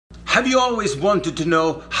Have you always wanted to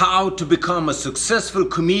know how to become a successful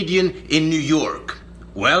comedian in New York?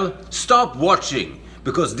 Well, stop watching,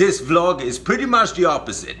 because this vlog is pretty much the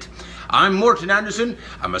opposite. I'm Mårten Andersson,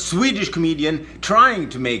 I'm a Swedish comedian trying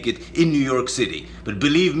to make it in New York City. But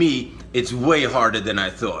believe me, it's way harder than I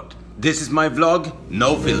thought. This is my vlog,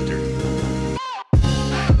 no filter.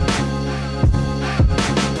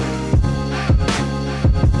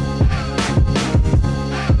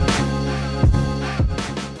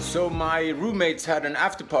 So my roommates had an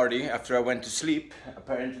after party after I went to sleep,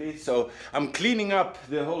 apparently. So I'm cleaning up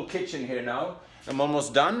the whole kitchen here now. I'm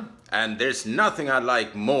almost done, and there's nothing I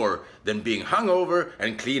like more than being hungover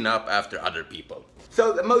and clean up after other people.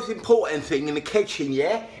 So the most important thing in the kitchen,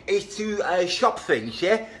 yeah, is to shop things,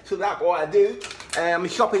 yeah? So that's what I do. I'm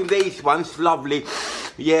shopping these ones, lovely.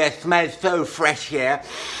 Yeah, smells so fresh, yeah?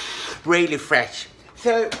 Really fresh.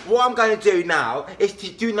 So what I'm going to do now is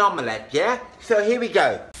to do an omelette, yeah? So here we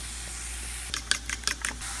go.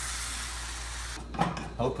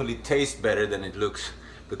 Hopefully it tastes better than it looks,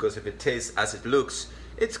 because if it tastes as it looks,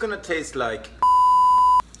 it's gonna taste like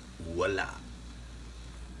voila.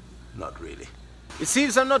 Not really. It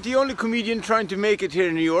seems I'm not the only comedian trying to make it here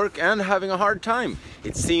in New York and having a hard time.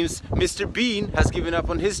 It seems Mr. Bean has given up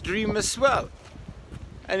on his dream as well,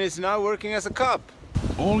 and is now working as a cop.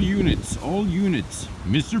 All units,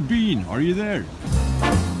 Mr. Bean, are you there?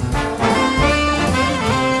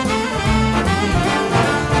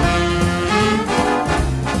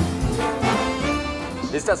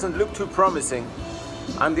 This doesn't look too promising.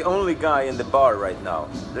 I'm the only guy in the bar right now.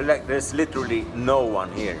 There's literally no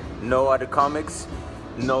one here. No other comics,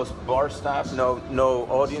 no bar staff, no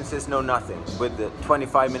audiences, no nothing. With the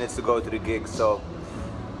 25 minutes to go to the gig, so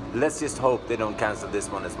let's just hope they don't cancel this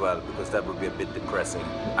one as well, because that would be a bit depressing,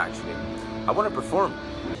 actually. I want to perform.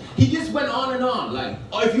 He just went on and on, like,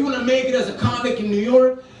 oh, if you want to make it as a comic in New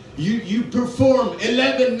York, you perform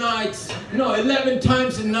 11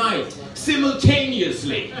 times a night,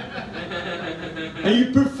 simultaneously. And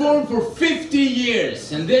you perform for 50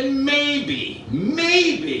 years, and then maybe,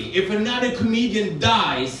 if another comedian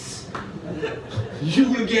dies,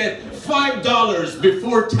 you will get $5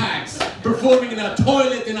 before tax performing in a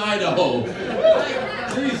toilet in Idaho.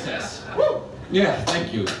 Jesus. Yeah,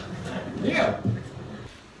 thank you. Yeah.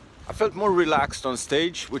 I felt more relaxed on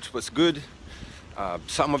stage, which was good.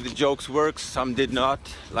 Some of the jokes worked, some did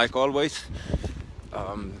not, like always.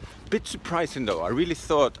 Bit surprising though. I really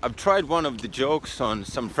thought, I've tried one of the jokes on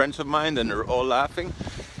some friends of mine and they're all laughing,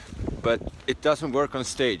 but it doesn't work on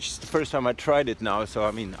stage. It's the first time I tried it now, so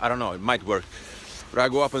I mean, I don't know, it might work. But I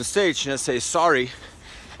go up on stage and I say, sorry,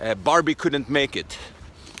 Barbie couldn't make it.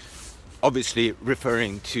 Obviously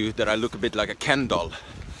referring to that I look a bit like a Ken doll,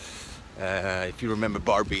 if you remember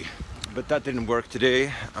Barbie. But that didn't work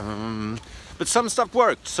today. But some stuff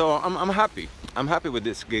worked, so I'm happy. I'm happy with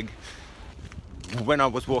this gig. When I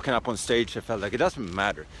was walking up on stage, I felt like it doesn't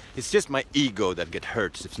matter. It's just my ego that gets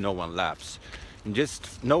hurt if no one laughs. And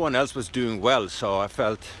just no one else was doing well, so I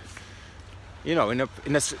felt, you know, in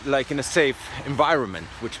a safe environment,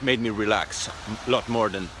 which made me relax a lot more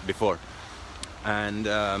than before. And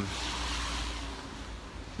no,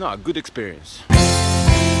 a good experience.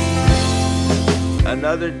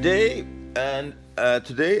 Another day, and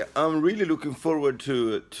today I'm really looking forward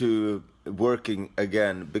to working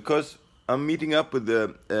again, because I'm meeting up with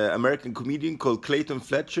an American comedian called Clayton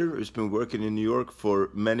Fletcher, who's been working in New York for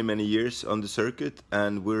many years on the circuit,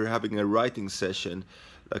 and we're having a writing session,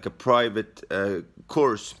 like a private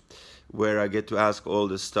course, where I get to ask all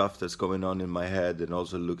the stuff that's going on in my head and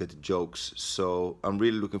also look at the jokes. So I'm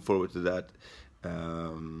really looking forward to that.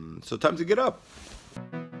 So time to get up.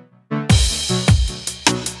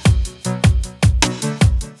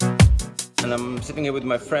 And I'm sitting here with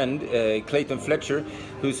my friend Clayton Fletcher,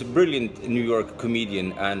 who's a brilliant New York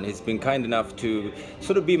comedian, and he's been kind enough to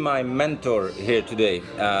sort of be my mentor here today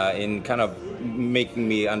in kind of making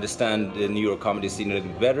me understand the New York comedy scene a little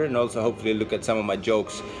bit better, and also hopefully look at some of my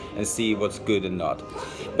jokes and see what's good and not.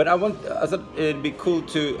 But I thought it'd be cool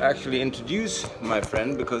to actually introduce my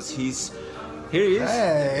friend, because here he is.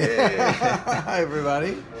 Hey! Hi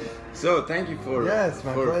everybody. So thank you for,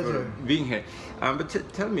 for being here. But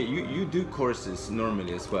tell me, you do courses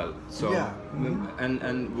normally as well. So yeah.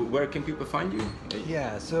 And where can people find you?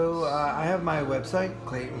 Yeah, so I have my website,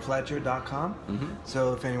 claytonfletcher.com.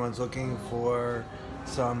 So if anyone's looking for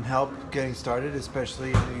some help getting started,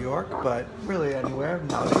 especially in New York, but really anywhere.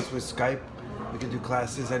 Nowadays with Skype, we can do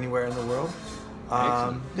classes anywhere in the world.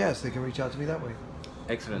 Yes, they can reach out to me that way.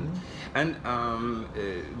 Excellent. And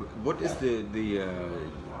what is the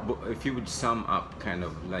if you would sum up kind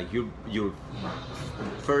of like your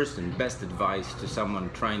first and best advice to someone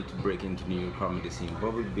trying to break into New York comedy scene,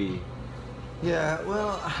 what would be? Yeah,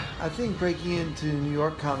 well, I think breaking into New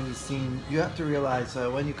York comedy scene, you have to realize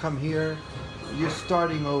when you come here, you're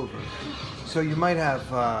starting over. So you might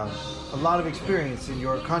have a lot of experience in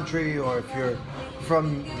your country, or if you're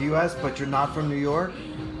from the US but you're not from New York,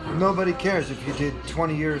 nobody cares if you did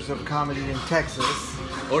 20 years of comedy in Texas.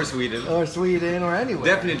 Or Sweden. Or Sweden, or anywhere.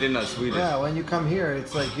 Definitely not Sweden. Yeah, when you come here,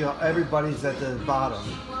 it's like, you know, everybody's at the bottom.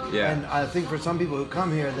 Yeah. And I think for some people who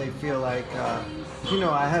come here, they feel like, you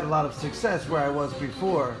know, I had a lot of success where I was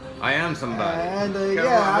before. I am somebody. And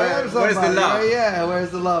yeah, I am somebody. Where's the love? Right? Yeah,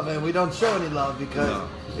 where's the love? And we don't show any love because No.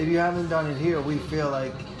 if you haven't done it here, we feel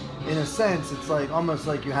like, in a sense, it's like almost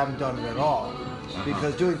like you haven't done it at all.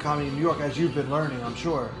 Because doing comedy in New York, as you've been learning, I'm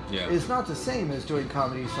sure, is not the same as doing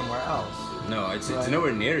comedy somewhere else. No, it's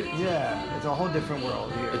nowhere near it. Yeah, it's a whole different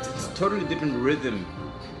world here. It's a totally different rhythm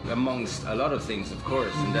amongst a lot of things, of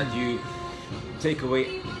course, and that you take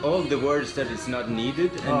away all the words that is not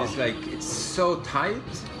needed, and it's like, it's so tight,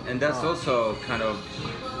 and that's also kind of,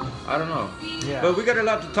 I don't know. Yeah. But we got a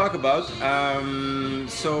lot to talk about.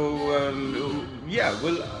 Yeah,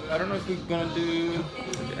 I don't know if we're gonna do.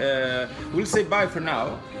 We'll say bye for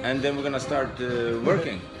now, and then we're gonna start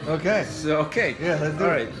working. Okay. So okay. Yeah, let's do it. All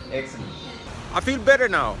right. Excellent. I feel better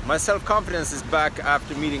now. My self-confidence is back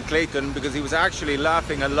after meeting Clayton, because he was actually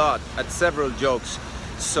laughing a lot at several jokes.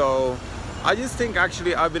 So I just think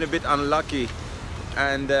actually I've been a bit unlucky,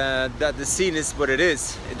 and that the scene is what it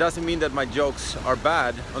is. It doesn't mean that my jokes are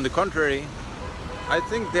bad. On the contrary, I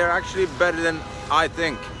think they're actually better than I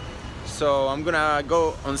think. So I'm gonna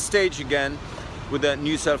go on stage again with a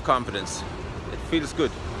new self-confidence. It feels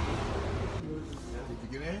good.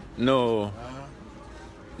 Did you get in? No.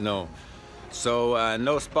 No. So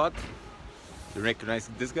no spot. You recognize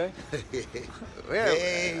this guy?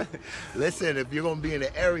 Hey, listen, if you're gonna be in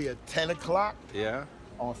the area 10 o'clock Yeah.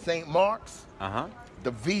 on St. Mark's, Uh-huh.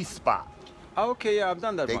 the V spot. Okay, yeah, I've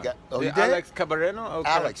done that They one. got- oh, The you did? Alex Cabareno?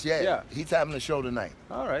 Okay. Alex, yeah. Yeah. He's having a show tonight.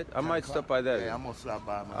 All right, I might stop by there. Yeah, I'm gonna stop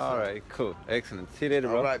by myself. All right, cool, excellent. See you later,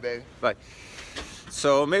 bro. All right, baby. Bye.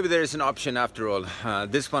 So maybe there is an option after all.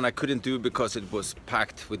 This one I couldn't do because it was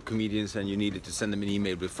packed with comedians and you needed to send them an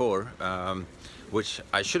email before, which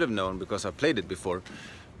I should have known because I played it before,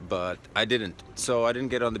 but I didn't. So I didn't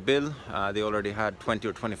get on the bill. They already had 20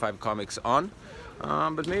 or 25 comics on.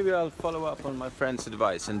 But maybe I'll follow up on my friend's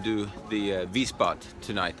advice and do the V-spot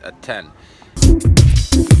tonight at 10.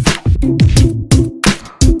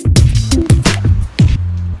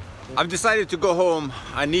 I've decided to go home.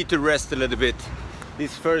 I need to rest a little bit.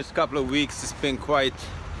 These first couple of weeks has been quite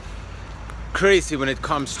crazy when it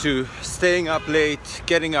comes to staying up late,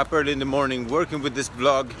 getting up early in the morning, working with this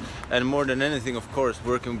vlog, and more than anything, of course,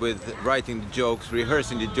 working with writing the jokes,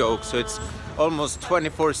 rehearsing the jokes. So it's almost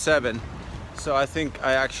 24/7. So I think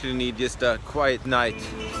I actually need just a quiet night.